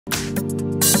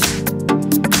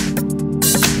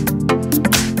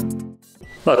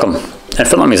Welcome. And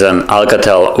film is an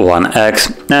ALCATEL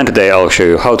 1X, and today I'll show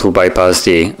you how to bypass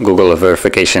the Google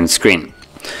verification screen.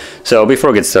 So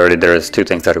before we get started, there's two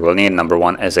things that you will need. Number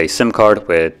one is a SIM card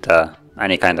with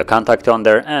any kind of contact on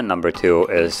there, and number two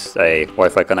is a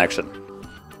Wi-Fi connection.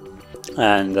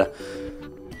 And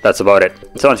that's about it.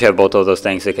 So once you have both of those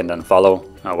things, you can then follow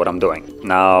what I'm doing.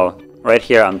 Now, right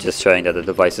here, I'm just showing that the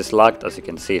device is locked, as you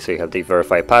can see. So you have the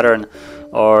verify pattern,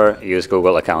 or use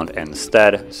Google account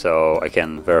instead. So I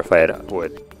can verify it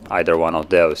with either one of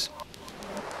those.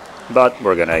 But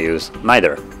we're gonna use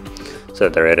neither. So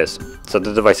there it is. So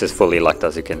the device is fully locked,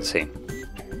 as you can see.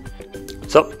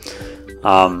 So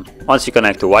once you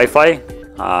connect to Wi-Fi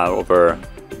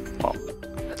well,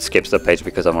 it skips the page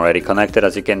because I'm already connected,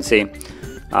 as you can see.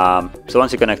 So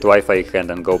once you connect to Wi-Fi, you can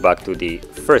then go back to the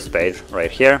first page right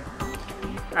here.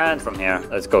 And from here,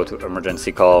 let's go to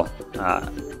emergency call,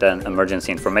 then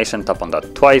emergency information, tap on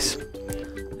that twice,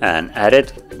 and add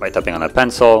it by tapping on a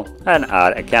pencil, and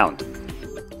add account.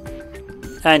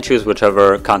 And choose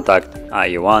whichever contact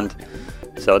you want,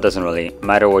 so it doesn't really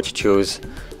matter what you choose.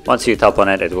 Once you tap on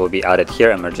it, it will be added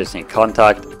here, emergency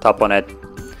contact, tap on it,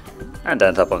 and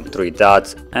then tap on three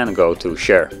dots, and go to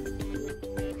share.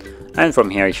 And from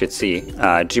here, you should see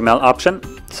Gmail option.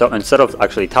 So instead of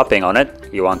actually tapping on it,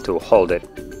 you want to hold it,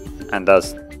 and that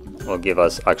will give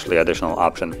us actually additional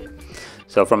option.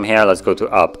 So from here, let's go to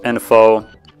app info.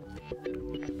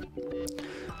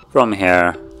 From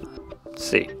here, let's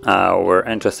see, we're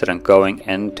interested in going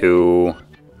into,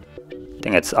 I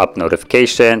think it's app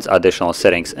notifications, additional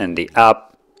settings in the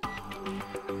app.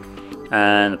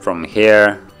 And from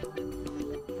here,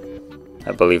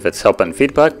 I believe it's help and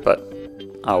feedback, but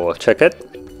I will check it.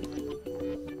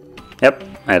 Yep,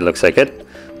 it looks like it.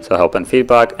 So help and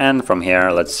feedback, and from here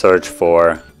let's search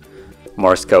for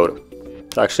Morse code.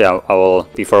 So actually I will,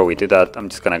 before we do that, I'm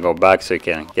just gonna go back so you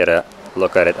can get a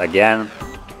look at it again.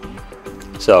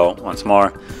 So once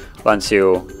more, once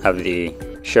you have the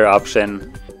share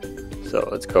option, so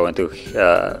let's go into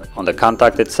on the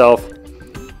contact itself,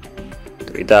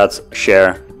 three dots,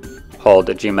 share, hold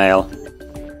the Gmail,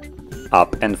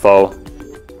 app info,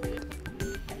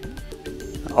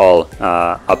 all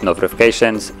app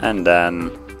notifications, and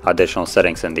then additional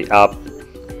settings in the app,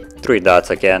 three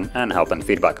dots again, and help and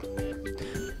feedback.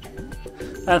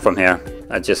 And from here,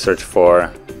 I just search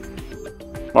for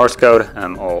Morse code,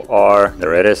 MOR,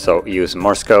 there it is, so use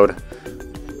Morse code.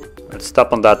 Let's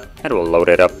tap on that, it will load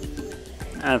it up.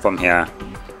 And from here,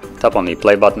 tap on the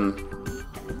play button.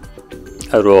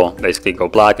 It will basically go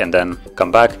black and then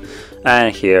come back.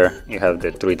 And here you have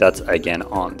the three dots again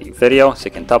on the video, so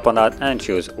you can tap on that and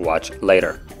choose watch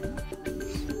later.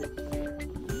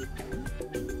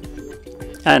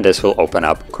 And this will open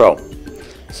up Chrome.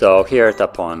 So here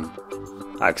tap on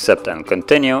accept and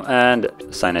continue, and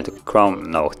sign into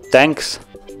Chrome, no thanks.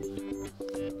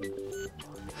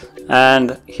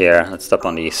 And here let's tap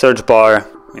on the search bar,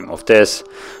 remove this,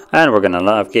 and we're gonna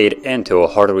navigate into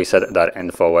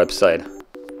HardReset.Info website.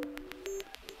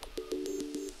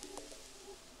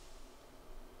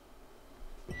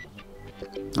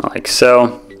 Like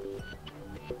so.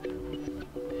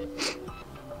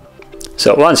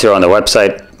 So once you're on the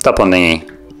website, tap on the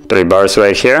three bars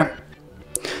right here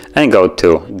and go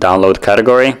to download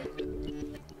category.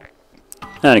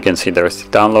 And you can see there's the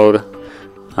download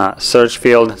search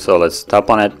field. So let's tap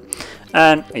on it,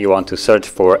 and you want to search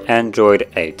for Android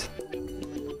 8.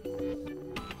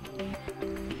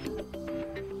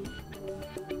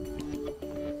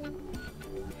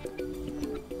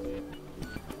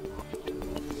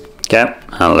 Okay,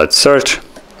 and let's search.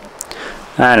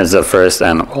 And it's the first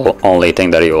and only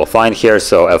thing that you will find here.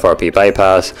 So FRP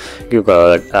bypass,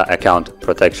 Google account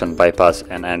protection bypass,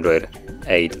 and Android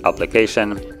 8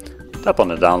 application. Tap on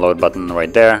the download button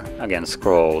right there. Again,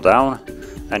 scroll down,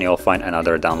 and you'll find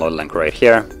another download link right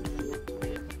here.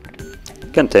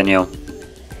 Continue,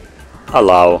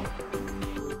 allow,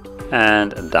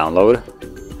 and download,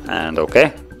 and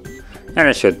OK. And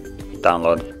it should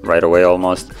download right away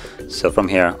almost. So from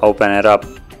here, open it up.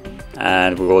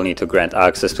 And we will need to grant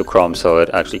access to Chrome so it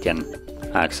actually can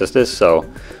access this. So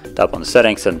tap on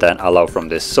settings and then allow from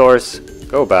this source,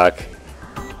 go back,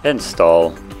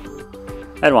 install,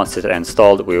 and once it's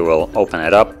installed we will open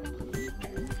it up.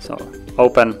 So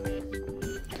open,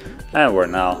 and we're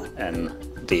now in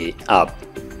the app.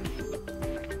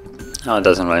 Now it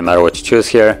doesn't really matter what you choose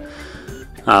here.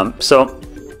 So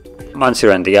once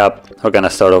you're in the app, we're gonna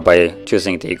start off by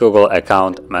choosing the Google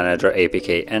Account Manager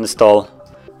APK install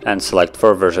and select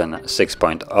for version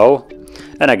 6.0.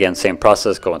 And again, same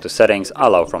process, go into settings,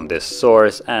 allow from this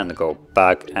source, and go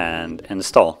back and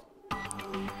install.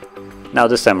 Now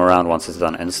this time around, once it's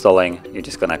done installing, you're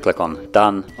just gonna click on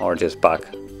done or just back.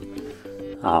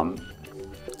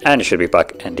 And you should be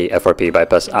back in the FRP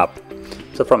bypass app.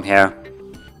 So from here,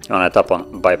 you wanna tap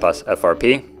on bypass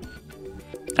FRP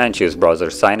and choose browser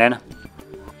sign in.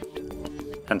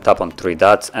 And tap on 3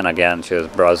 dots and again choose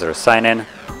browser sign in.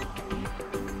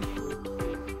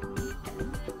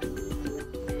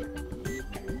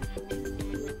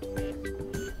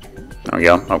 There we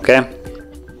go, okay.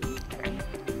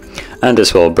 And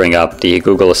this will bring up the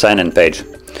Google sign-in page.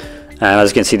 And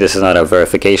as you can see, this is not a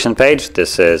verification page,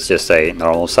 this is just a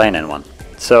normal sign-in one.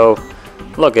 So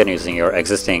log in using your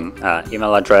existing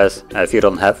email address. If you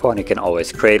don't have one, you can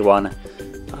always create one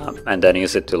and then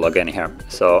use it to log in here.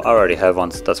 So I already have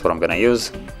one, so that's what I'm gonna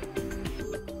use.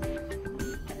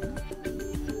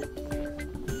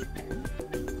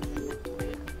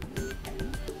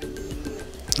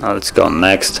 Now let's go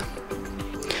next.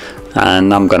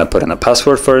 And I'm gonna put in a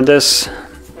password for this.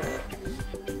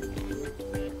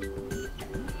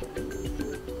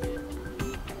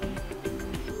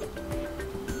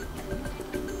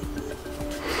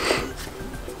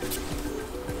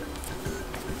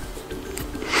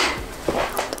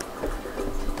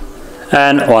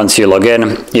 And once you log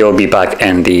in, you'll be back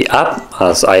in the app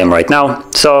as I am right now.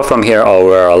 So from here, all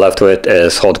we're left with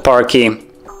is hold power key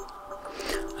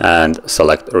and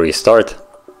select restart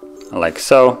like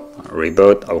so.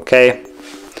 Reboot, okay,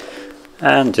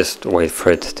 and just wait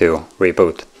for it to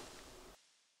reboot.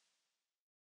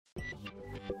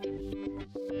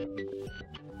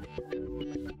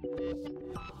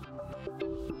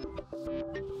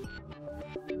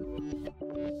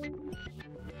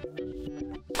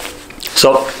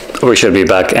 So we should be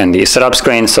back in the setup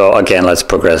screen. So again, let's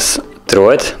progress through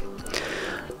it.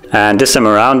 And this time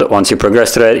around, once you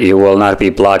progress through it, you will not be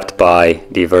blocked by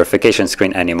the verification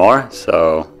screen anymore.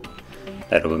 So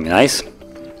that will be nice.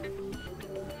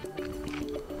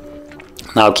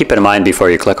 Now keep in mind before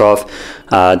you click off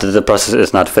that the process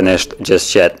is not finished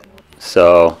just yet.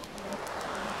 So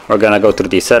we're gonna go through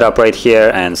the setup right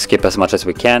here and skip as much as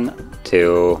we can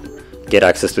to get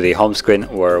access to the home screen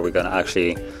where we're gonna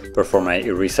actually perform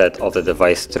a reset of the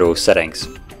device through settings.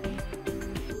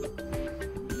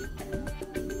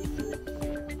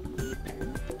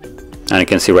 And you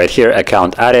can see right here,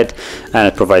 account added, and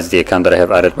it provides the account that I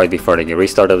have added right before the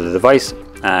restart of the device.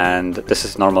 And this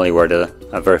is normally where the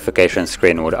verification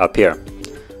screen would appear.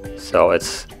 So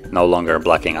it's no longer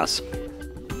blocking us.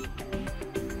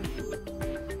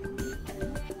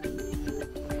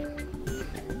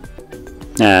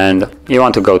 And you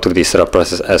want to go through the setup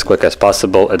process as quick as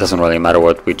possible. It doesn't really matter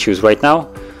what we choose right now,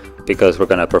 because we're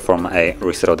gonna perform a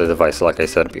reset of the device like I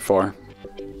said before.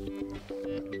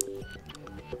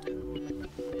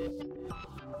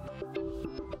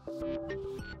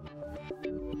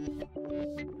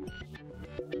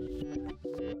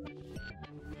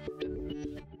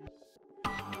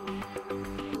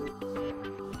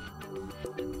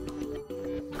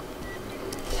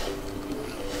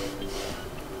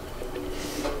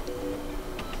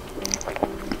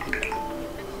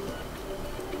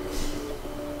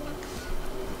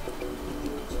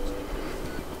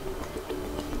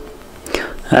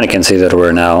 And you can see that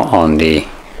we're now on the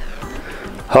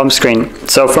home screen.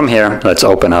 So from here, let's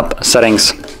open up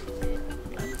settings.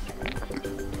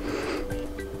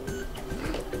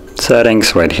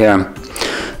 Settings right here.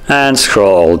 And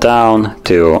scroll down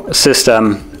to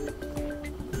system.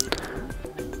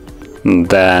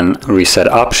 Then reset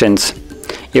options.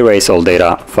 Erase all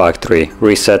data, factory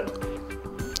reset.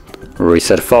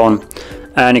 Reset phone.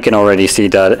 And you can already see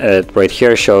that it right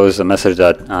here shows a message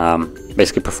that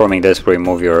basically performing this will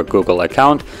remove your Google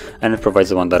account, and it provides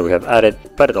the one that we have added,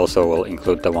 but it also will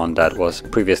include the one that was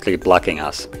previously blocking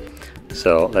us.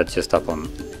 So let's just tap on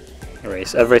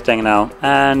erase everything now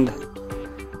and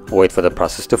wait for the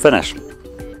process to finish.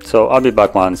 So I'll be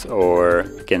back once or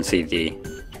you can see the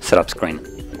setup screen.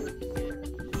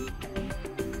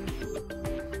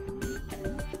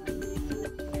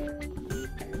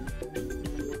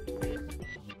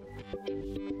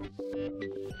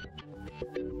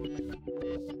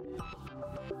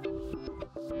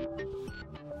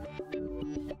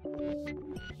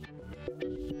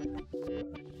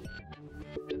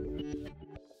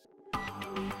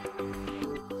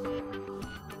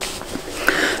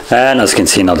 And as you can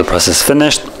see, now the process is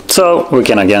finished. So we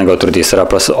can again go through the setup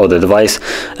process of the device,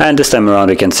 and this time around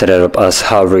we can set it up as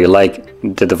however you like.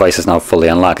 The device is now fully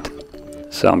unlocked.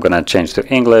 So I'm gonna change to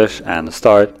English and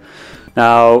start.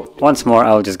 Now once more,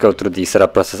 I'll just go through the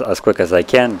setup process as quick as I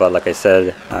can, but like I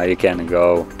said, you can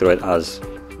go through it as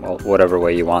well, whatever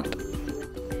way you want.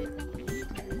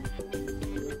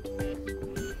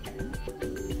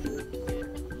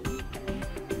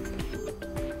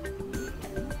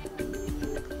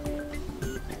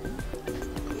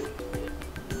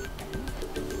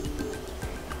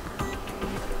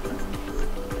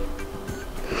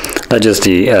 That's just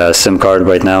the SIM card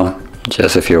right now,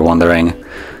 just if you're wondering.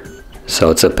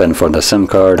 So it's a pin for the SIM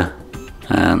card,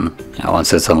 and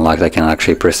once it's unlocked I can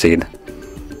actually proceed.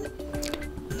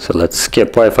 So let's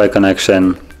skip Wi-Fi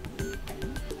connection.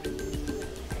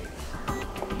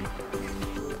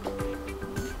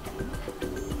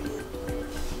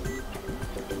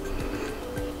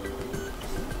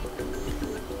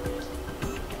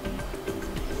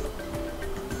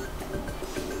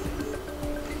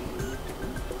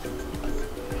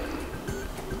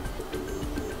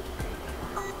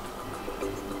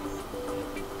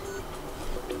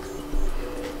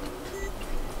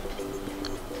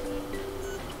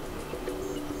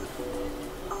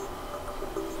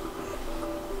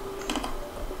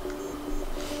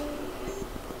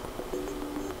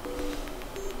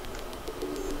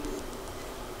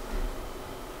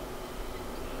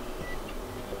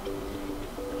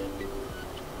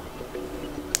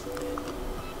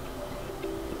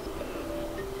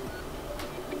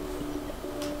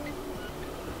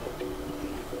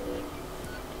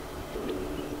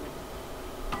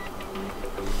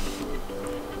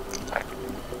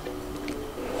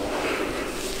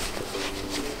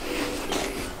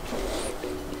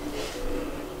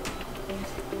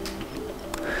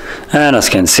 And as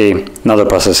you can see, now the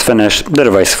process finished, the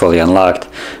device fully unlocked,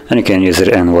 and you can use it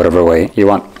in whatever way you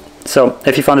want. So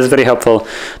if you found this video helpful,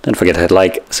 don't forget to hit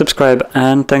like, subscribe,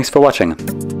 and thanks for watching.